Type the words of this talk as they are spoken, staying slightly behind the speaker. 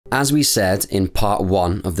As we said in part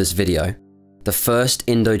 1 of this video, the First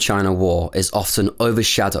Indochina War is often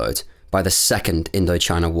overshadowed by the Second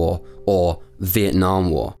Indochina War, or Vietnam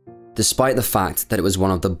War, despite the fact that it was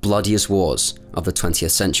one of the bloodiest wars of the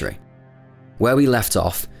 20th century. Where we left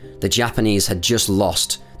off, the Japanese had just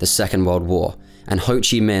lost the Second World War, and Ho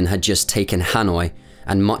Chi Minh had just taken Hanoi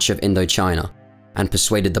and much of Indochina, and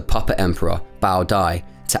persuaded the puppet emperor Bao Dai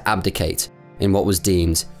to abdicate in what was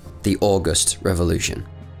deemed the August Revolution.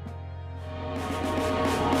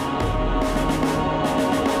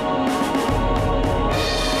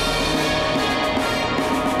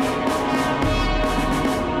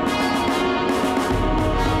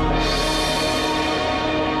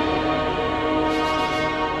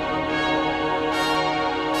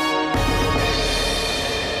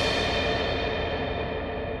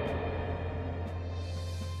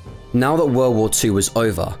 Now that World War II was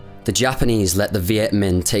over, the Japanese let the Viet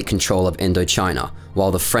Minh take control of Indochina,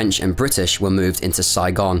 while the French and British were moved into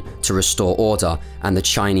Saigon to restore order, and the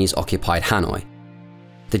Chinese occupied Hanoi.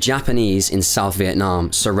 The Japanese in South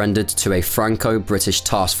Vietnam surrendered to a Franco-British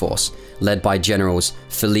task force led by Generals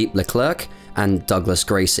Philippe Leclerc and Douglas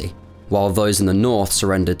Gracie, while those in the north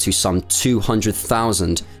surrendered to some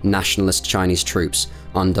 200,000 nationalist Chinese troops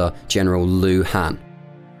under General Liu Han.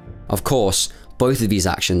 Of course, both of these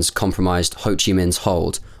actions compromised Ho Chi Minh's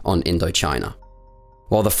hold on Indochina.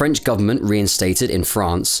 While the French government reinstated in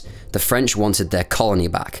France, the French wanted their colony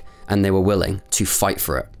back, and they were willing to fight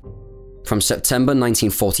for it. From September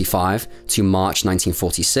 1945 to March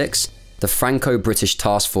 1946, the Franco-British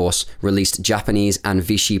task force released Japanese and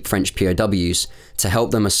Vichy French POWs to help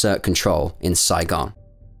them assert control in Saigon.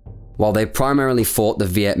 While they primarily fought the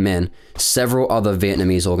Viet Minh, several other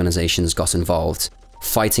Vietnamese organizations got involved,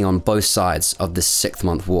 fighting on both sides of this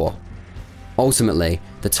 6-month war. Ultimately,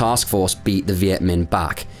 the task force beat the Viet Minh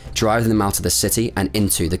back, driving them out of the city and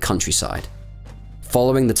into the countryside.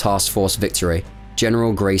 Following the task force victory,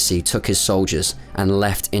 General Gracie took his soldiers and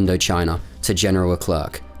left Indochina to General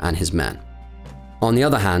Leclerc and his men. On the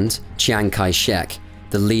other hand, Chiang Kai-shek,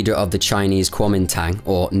 the leader of the Chinese Kuomintang,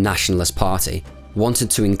 or Nationalist Party, wanted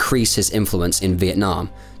to increase his influence in Vietnam,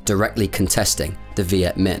 directly contesting the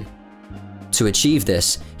Viet Minh. To achieve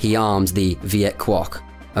this, he armed the Viet Quoc,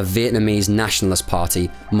 a Vietnamese nationalist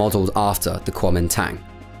party modeled after the Kuomintang.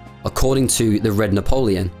 According to the Red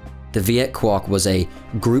Napoleon, the Viet Quoc was a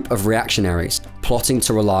group of reactionaries plotting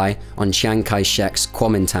to rely on Chiang Kai-shek's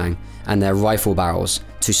Kuomintang and their rifle barrels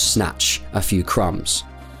to snatch a few crumbs.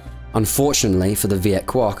 Unfortunately for the Viet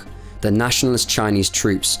Quoc, the nationalist Chinese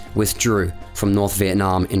troops withdrew from North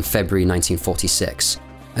Vietnam in February 1946.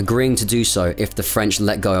 Agreeing to do so if the French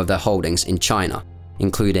let go of their holdings in China,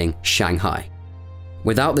 including Shanghai.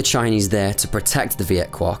 Without the Chinese there to protect the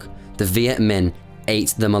Viet Quoc, the Viet Minh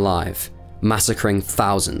ate them alive, massacring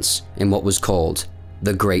thousands in what was called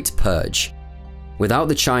the Great Purge. Without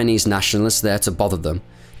the Chinese nationalists there to bother them,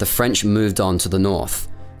 the French moved on to the north,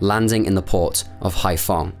 landing in the port of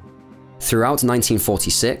Haiphong. Throughout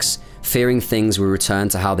 1946, fearing things would return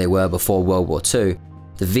to how they were before World War II,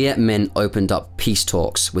 the Viet Minh opened up peace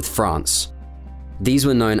talks with France. These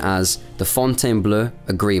were known as the Fontainebleau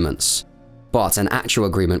Agreements, but an actual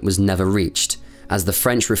agreement was never reached, as the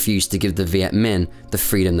French refused to give the Viet Minh the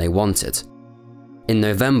freedom they wanted. In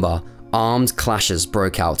November, armed clashes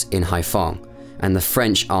broke out in Haiphong, and the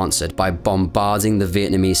French answered by bombarding the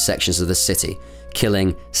Vietnamese sections of the city,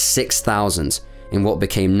 killing 6,000 in what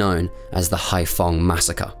became known as the Haiphong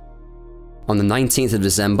Massacre. On the 19th of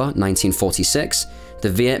December 1946, the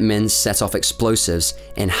Viet Minh set off explosives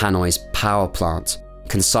in Hanoi's power plant,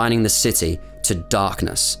 consigning the city to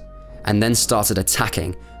darkness, and then started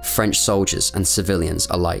attacking French soldiers and civilians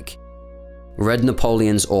alike. Red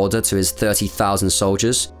Napoleon's order to his 30,000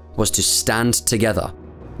 soldiers was to stand together,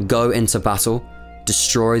 go into battle,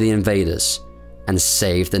 destroy the invaders, and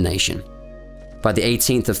save the nation. By the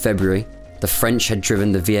 18th of February, the French had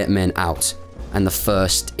driven the Viet Minh out, and the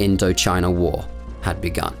First Indochina War had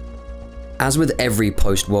begun. As with every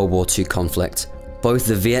post-World War II conflict, both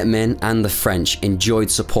the Viet Minh and the French enjoyed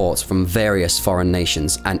support from various foreign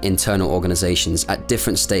nations and internal organizations at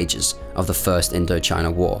different stages of the First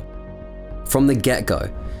Indochina War. From the get-go,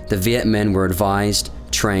 the Viet Minh were advised,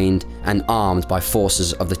 trained, and armed by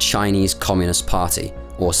forces of the Chinese Communist Party,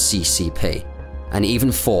 or CCP, and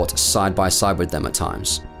even fought side by side with them at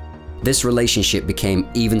times. This relationship became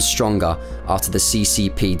even stronger after the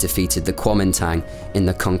CCP defeated the Kuomintang in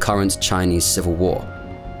the concurrent Chinese Civil War.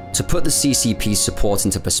 To put the CCP's support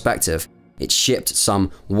into perspective, it shipped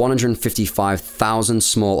some 155,000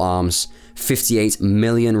 small arms, 58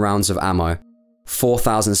 million rounds of ammo,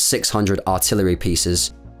 4,600 artillery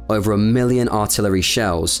pieces, over 1 million artillery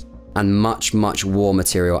shells and much war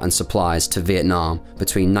material and supplies to Vietnam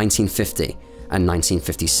between 1950 and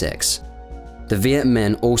 1956. The Viet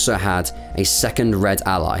Minh also had a second Red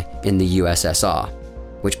ally in the USSR,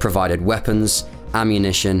 which provided weapons,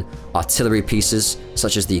 ammunition, artillery pieces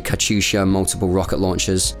such as the Katyusha multiple rocket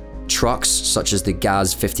launchers, trucks such as the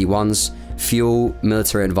Gaz-51s, fuel,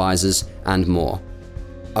 military advisors, and more.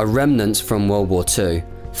 A remnant from World War II,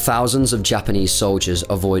 thousands of Japanese soldiers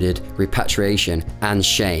avoided repatriation and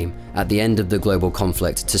shame at the end of the global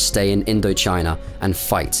conflict to stay in Indochina and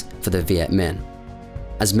fight for the Viet Minh.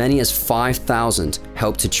 As many as 5,000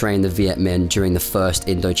 helped to train the Viet Minh during the First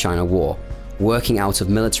Indochina War, working out of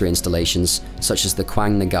military installations such as the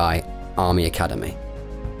Quang Ngai Army Academy.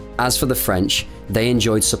 As for the French, they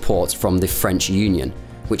enjoyed support from the French Union,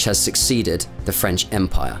 which has succeeded the French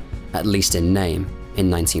Empire, at least in name,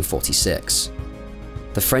 in 1946.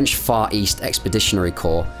 The French Far East Expeditionary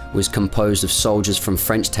Corps was composed of soldiers from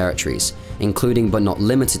French territories, including but not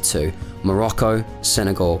limited to Morocco,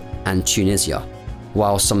 Senegal, and Tunisia,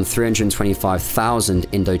 while some 325,000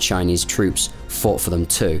 Indo-Chinese troops fought for them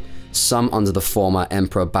too, some under the former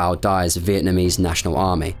Emperor Bao Dai's Vietnamese National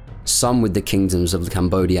Army, some with the kingdoms of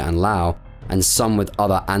Cambodia and Laos, and some with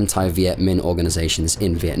other anti-Viet Minh organizations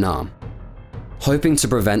in Vietnam. Hoping to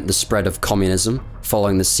prevent the spread of communism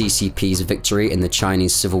following the CCP's victory in the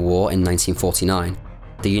Chinese Civil War in 1949,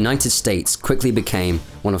 the United States quickly became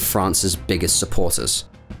one of France's biggest supporters.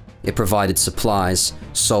 It provided supplies,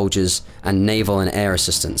 soldiers, and naval and air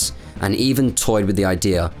assistance, and even toyed with the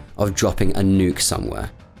idea of dropping a nuke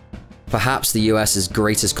somewhere. Perhaps the US's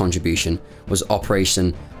greatest contribution was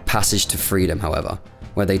Operation Passage to Freedom, however,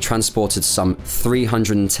 where they transported some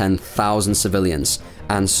 310,000 civilians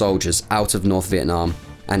and soldiers out of North Vietnam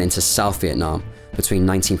and into South Vietnam between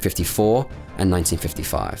 1954 and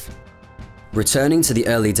 1955. Returning to the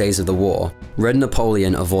early days of the war, Red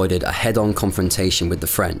Napoleon avoided a head-on confrontation with the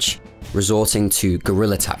French, resorting to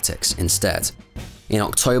guerrilla tactics instead. In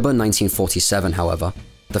October 1947, however,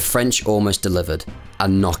 the French almost delivered a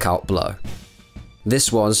knockout blow.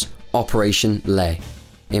 This was Operation Lê,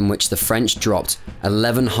 in which the French dropped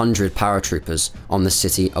 1,100 paratroopers on the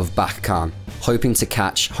city of Bac Can, hoping to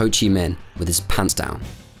catch Ho Chi Minh with his pants down.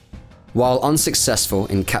 While unsuccessful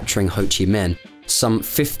in capturing Ho Chi Minh, some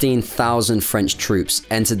 15,000 French troops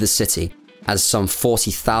entered the city as some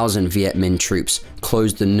 40,000 Viet Minh troops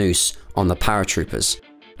closed the noose on the paratroopers,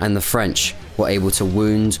 and the French were able to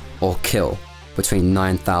wound or kill between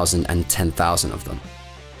 9,000 and 10,000 of them.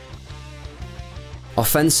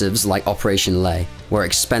 Offensives like Operation Lê were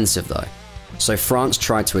expensive though, so France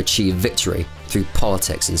tried to achieve victory through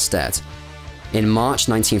politics instead. In March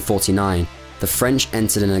 1949, the French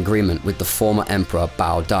entered an agreement with the former Emperor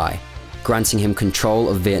Bao Dai, granting him control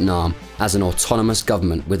of Vietnam as an autonomous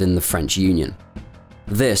government within the French Union.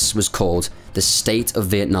 This was called the State of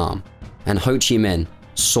Vietnam, and Ho Chi Minh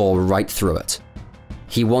saw right through it.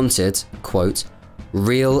 He wanted, quote,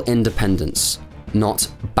 real independence, not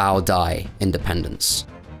Bao Dai independence.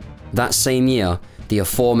 That same year, the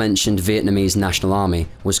aforementioned Vietnamese National Army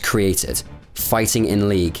was created, fighting in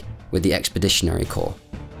league with the Expeditionary Corps.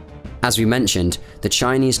 As we mentioned, the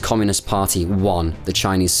Chinese Communist Party won the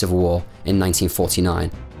Chinese Civil War in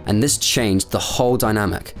 1949, and this changed the whole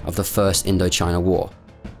dynamic of the First Indochina War.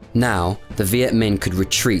 Now, the Viet Minh could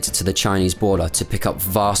retreat to the Chinese border to pick up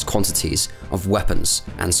vast quantities of weapons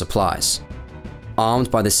and supplies. Armed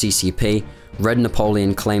by the CCP, Red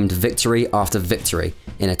Napoleon claimed victory after victory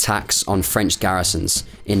in attacks on French garrisons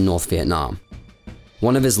in North Vietnam.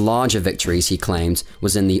 One of his larger victories, he claimed,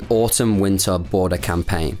 was in the Autumn-Winter Border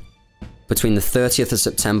Campaign. Between the 30th of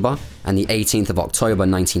September and the 18th of October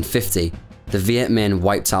 1950, the Viet Minh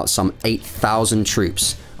wiped out some 8,000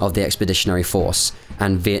 troops of the Expeditionary Force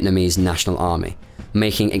and Vietnamese National Army,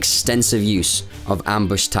 making extensive use of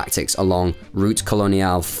ambush tactics along Route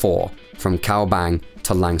Coloniale 4 from Cao Bang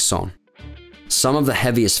to Lang Son. Some of the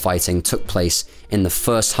heaviest fighting took place in the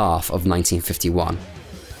first half of 1951.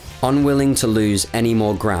 Unwilling to lose any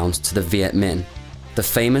more ground to the Viet Minh, the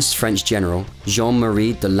famous French general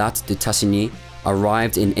Jean-Marie de Latte de Tassigny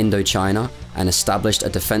arrived in Indochina and established a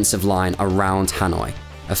defensive line around Hanoi,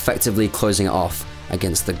 effectively closing it off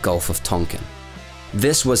against the Gulf of Tonkin.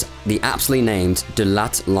 This was the aptly named De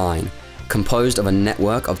Latte Line, composed of a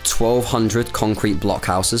network of 1,200 concrete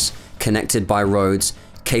blockhouses connected by roads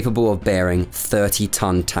capable of bearing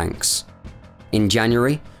 30-ton tanks. In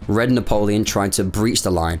January, Red Napoleon tried to breach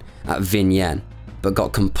the line at Vinh Yên, but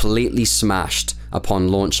got completely smashed upon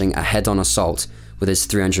launching a head-on assault with his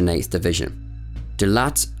 308th Division. De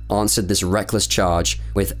Latte answered this reckless charge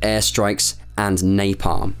with airstrikes and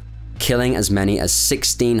napalm, killing as many as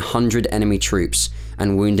 1,600 enemy troops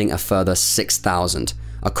and wounding a further 6,000,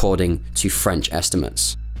 according to French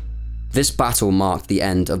estimates. This battle marked the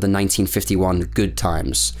end of the 1951 good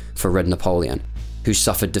times for Red Napoleon, who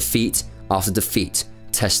suffered defeat after defeat,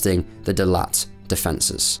 testing the Dalat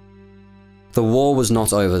defences. The war was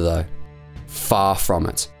not over though. Far from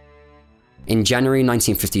it. In January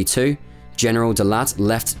 1952, General Dalat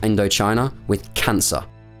left Indochina with cancer,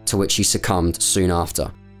 to which he succumbed soon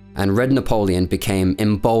after, and Red Napoleon became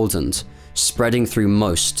emboldened, spreading through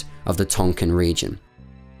most of the Tonkin region.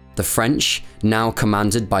 The French, now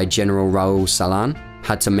commanded by General Raoul Salan,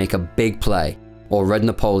 had to make a big play, or Red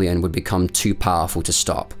Napoleon would become too powerful to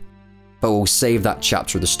stop. But we'll save that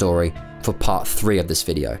chapter of the story for part 3 of this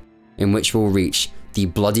video, in which we'll reach the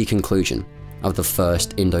bloody conclusion of the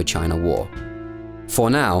First Indochina War. For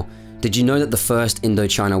now, did you know that the First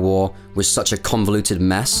Indochina War was such a convoluted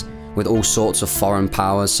mess, with all sorts of foreign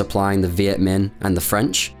powers supplying the Viet Minh and the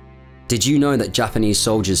French? Did you know that Japanese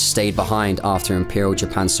soldiers stayed behind after Imperial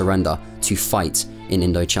Japan's surrender to fight in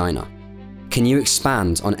Indochina? Can you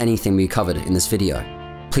expand on anything we covered in this video?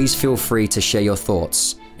 Please feel free to share your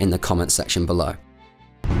thoughts in the comment section below.